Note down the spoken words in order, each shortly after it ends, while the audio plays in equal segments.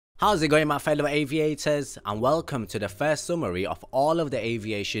How's it going, my fellow aviators, and welcome to the first summary of all of the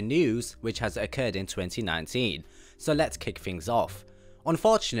aviation news which has occurred in 2019. So let's kick things off.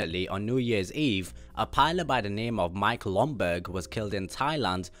 Unfortunately, on New Year's Eve, a pilot by the name of Mike Lomberg was killed in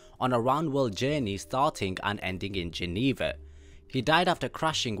Thailand on a round-world journey starting and ending in Geneva. He died after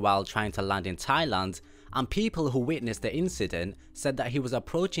crashing while trying to land in Thailand, and people who witnessed the incident said that he was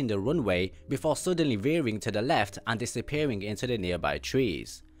approaching the runway before suddenly veering to the left and disappearing into the nearby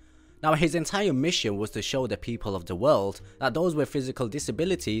trees. Now, his entire mission was to show the people of the world that those with physical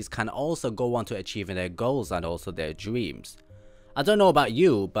disabilities can also go on to achieving their goals and also their dreams. I don't know about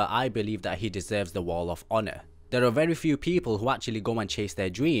you, but I believe that he deserves the Wall of Honor. There are very few people who actually go and chase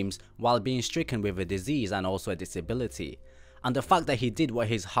their dreams while being stricken with a disease and also a disability. And the fact that he did what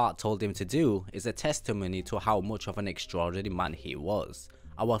his heart told him to do is a testimony to how much of an extraordinary man he was.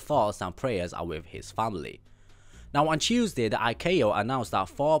 Our thoughts and prayers are with his family. Now, on Tuesday, the ICAO announced that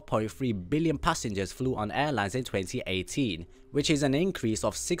 4.3 billion passengers flew on airlines in 2018, which is an increase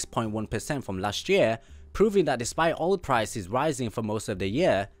of 6.1% from last year, proving that despite oil prices rising for most of the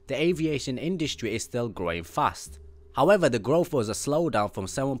year, the aviation industry is still growing fast. However, the growth was a slowdown from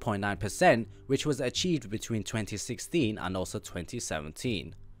 7.9%, which was achieved between 2016 and also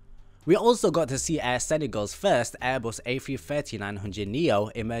 2017. We also got to see Air Senegal's first Airbus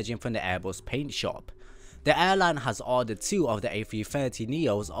A330-900neo emerging from the Airbus paint shop. The airline has ordered 2 of the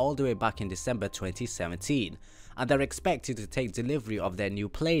A330neos all the way back in December 2017, and they're expected to take delivery of their new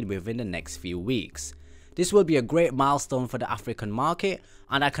plane within the next few weeks. This will be a great milestone for the African market,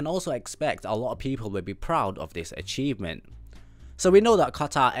 and I can also expect a lot of people will be proud of this achievement. So we know that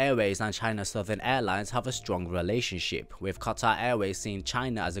Qatar Airways and China Southern Airlines have a strong relationship, with Qatar Airways seeing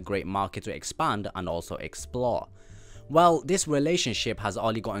China as a great market to expand and also explore. Well, this relationship has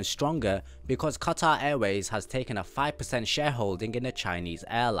only gotten stronger because Qatar Airways has taken a 5% shareholding in the Chinese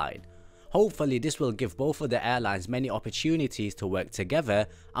airline. Hopefully, this will give both of the airlines many opportunities to work together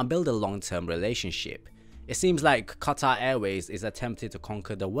and build a long-term relationship. It seems like Qatar Airways is attempting to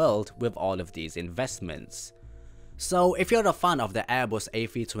conquer the world with all of these investments. So, if you're a fan of the Airbus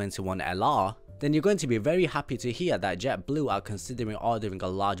A321LR, then you're going to be very happy to hear that JetBlue are considering ordering a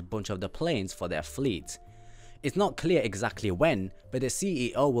large bunch of the planes for their fleet. It's not clear exactly when, but the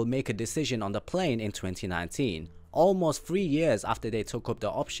CEO will make a decision on the plane in 2019, almost 3 years after they took up the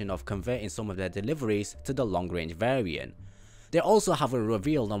option of converting some of their deliveries to the long-range variant. They also haven't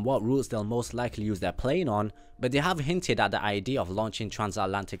revealed on what routes they'll most likely use their plane on, but they have hinted at the idea of launching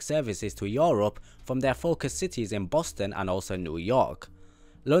transatlantic services to Europe from their focus cities in Boston and also New York.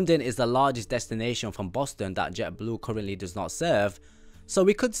 London is the largest destination from Boston that JetBlue currently does not serve, so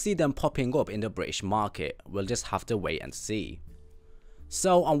we could see them popping up in the British market. We'll just have to wait and see.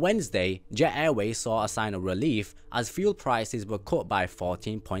 So on Wednesday, Jet Airways saw a sign of relief as fuel prices were cut by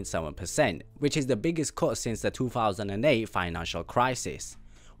 14.7%, which is the biggest cut since the 2008 financial crisis.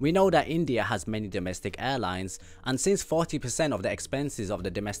 We know that India has many domestic airlines, and since 40% of the expenses of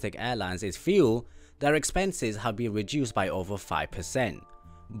the domestic airlines is fuel, their expenses have been reduced by over 5%.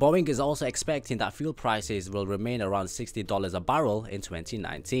 Boeing is also expecting that fuel prices will remain around $60 a barrel in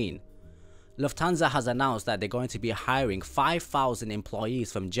 2019. Lufthansa has announced that they're going to be hiring 5,000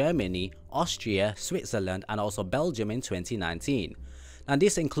 employees from Germany, Austria, Switzerland and also Belgium in 2019. And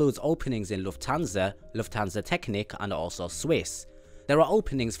this includes openings in Lufthansa, Lufthansa Technik and also Swiss. There are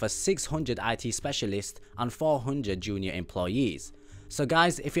openings for 600 IT specialists and 400 junior employees. So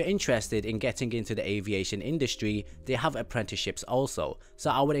guys, if you're interested in getting into the aviation industry, they have apprenticeships also, so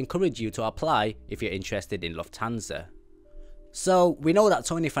I would encourage you to apply if you're interested in Lufthansa. So we know that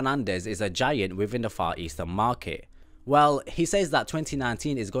Tony Fernandez is a giant within the Far Eastern market. Well, he says that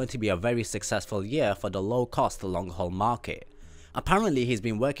 2019 is going to be a very successful year for the low-cost long-haul market. Apparently, he's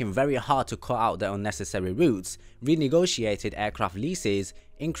been working very hard to cut out the unnecessary routes, renegotiated aircraft leases,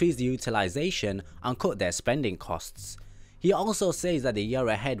 increased the utilization and cut their spending costs. He also says that the year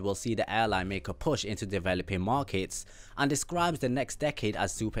ahead will see the airline make a push into developing markets and describes the next decade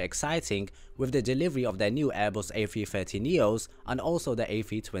as super exciting with the delivery of their new Airbus A330neos and also the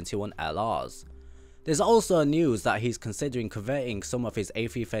A321LRs. There's also news that he's considering converting some of his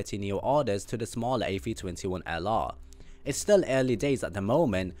A330neo orders to the smaller A321LR. It's still early days at the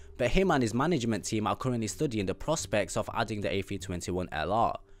moment, but him and his management team are currently studying the prospects of adding the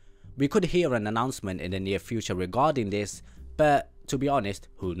A321LR. We could hear an announcement in the near future regarding this, but to be honest,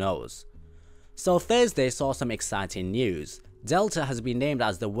 who knows. So Thursday saw some exciting news. Delta has been named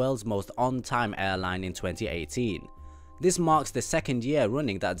as the world's most on-time airline in 2018. This marks the second year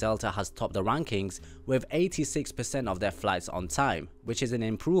running that Delta has topped the rankings with 86% of their flights on time, which is an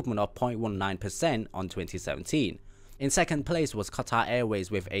improvement of 0.19% on 2017. In second place was Qatar Airways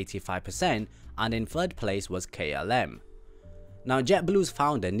with 85%, and in third place was KLM. Now JetBlue's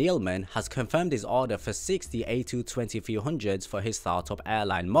founder Neilman has confirmed his order for 60 A220-300s for his startup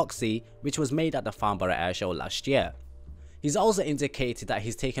airline Moxie, which was made at the Farnborough Airshow last year. He's also indicated that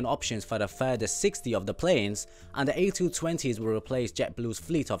he's taken options for the further 60 of the planes, and the A220s will replace JetBlue's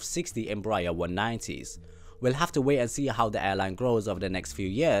fleet of 60 Embraer 190s. We'll have to wait and see how the airline grows over the next few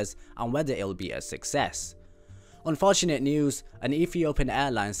years and whether it'll be a success. Unfortunate news, an Ethiopian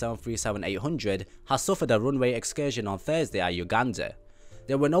Airlines 737-800 has suffered a runway excursion on Thursday at Uganda.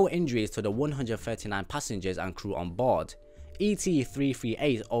 There were no injuries to the 139 passengers and crew on board.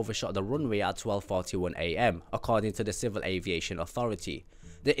 ET338 overshot the runway at 12:41 AM, according to the Civil Aviation Authority.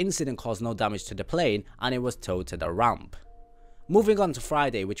 The incident caused no damage to the plane and it was towed to the ramp. Moving on to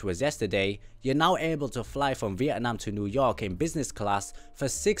Friday, which was yesterday, you're now able to fly from Vietnam to New York in business class for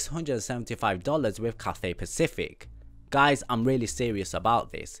 $675 with Cathay Pacific. Guys, I'm really serious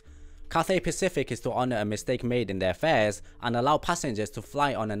about this. Cathay Pacific is to honor a mistake made in their fares and allow passengers to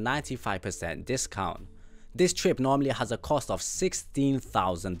fly on a 95% discount. This trip normally has a cost of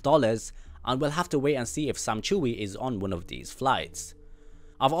 $16,000 and we'll have to wait and see if Sam Chewy is on one of these flights.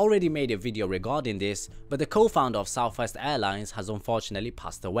 I've already made a video regarding this, but the co-founder of Southwest Airlines has unfortunately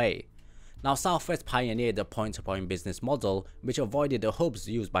passed away. Now Southwest pioneered the point-to-point business model which avoided the hubs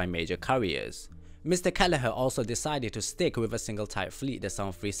used by major carriers. Mr. Kelleher also decided to stick with a single type fleet, the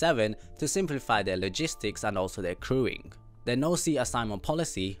 737, to simplify their logistics and also their crewing. Their no-seat assignment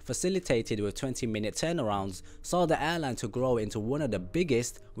policy, facilitated with 20-minute turnarounds, saw the airline to grow into one of the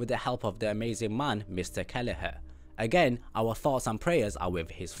biggest with the help of the amazing man Mr. Kelleher. Again, our thoughts and prayers are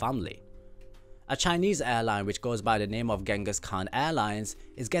with his family. A Chinese airline which goes by the name of Genghis Khan Airlines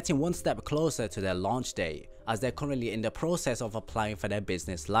is getting one step closer to their launch date, as they're currently in the process of applying for their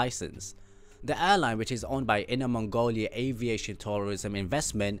business license. The airline, which is owned by Inner Mongolia Aviation Tourism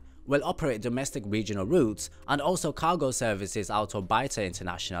Investment, will operate domestic regional routes and also cargo services out of Baita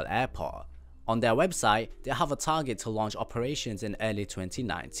International Airport. On their website, they have a target to launch operations in early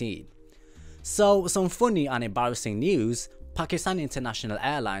 2019. So, some funny and embarrassing news. Pakistan International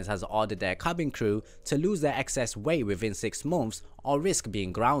Airlines has ordered their cabin crew to lose their excess weight within 6 months or risk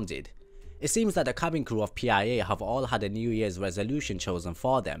being grounded. It seems that the cabin crew of PIA have all had a New Year's resolution chosen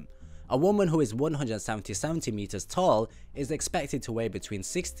for them. A woman who is 170 centimeters tall is expected to weigh between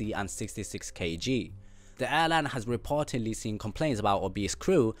 60 and 66 kg. The airline has reportedly seen complaints about obese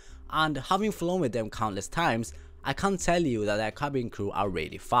crew, and having flown with them countless times, I can tell you that their cabin crew are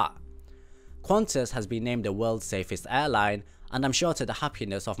really fat. Qantas has been named the world's safest airline, and I'm sure to the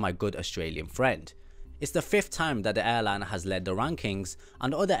happiness of my good Australian friend. It's the 5th time that the airline has led the rankings,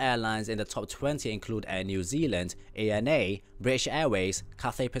 and other airlines in the top 20 include Air New Zealand, ANA, British Airways,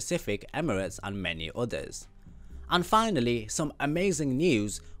 Cathay Pacific, Emirates and many others. And finally, some amazing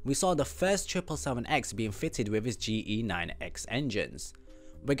news, we saw the first 777X being fitted with its GE9X engines.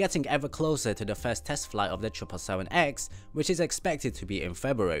 We're getting ever closer to the first test flight of the 777X, which is expected to be in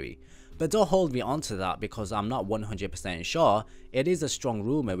February. But don't hold me onto that because I'm not 100% sure, it is a strong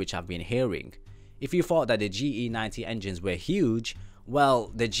rumour which I've been hearing. If you thought that the GE90 engines were huge,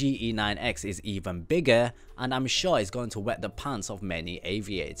 well, the GE9X is even bigger, and I'm sure it's going to wet the pants of many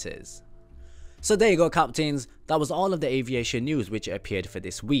aviators. So there you go, captains, that was all of the aviation news which appeared for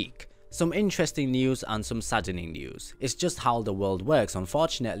this week. Some interesting news and some saddening news. It's just how the world works,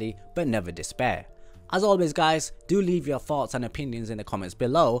 unfortunately, but never despair. As always guys, do leave your thoughts and opinions in the comments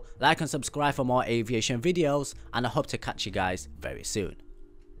below, like and subscribe for more aviation videos, and I hope to catch you guys very soon.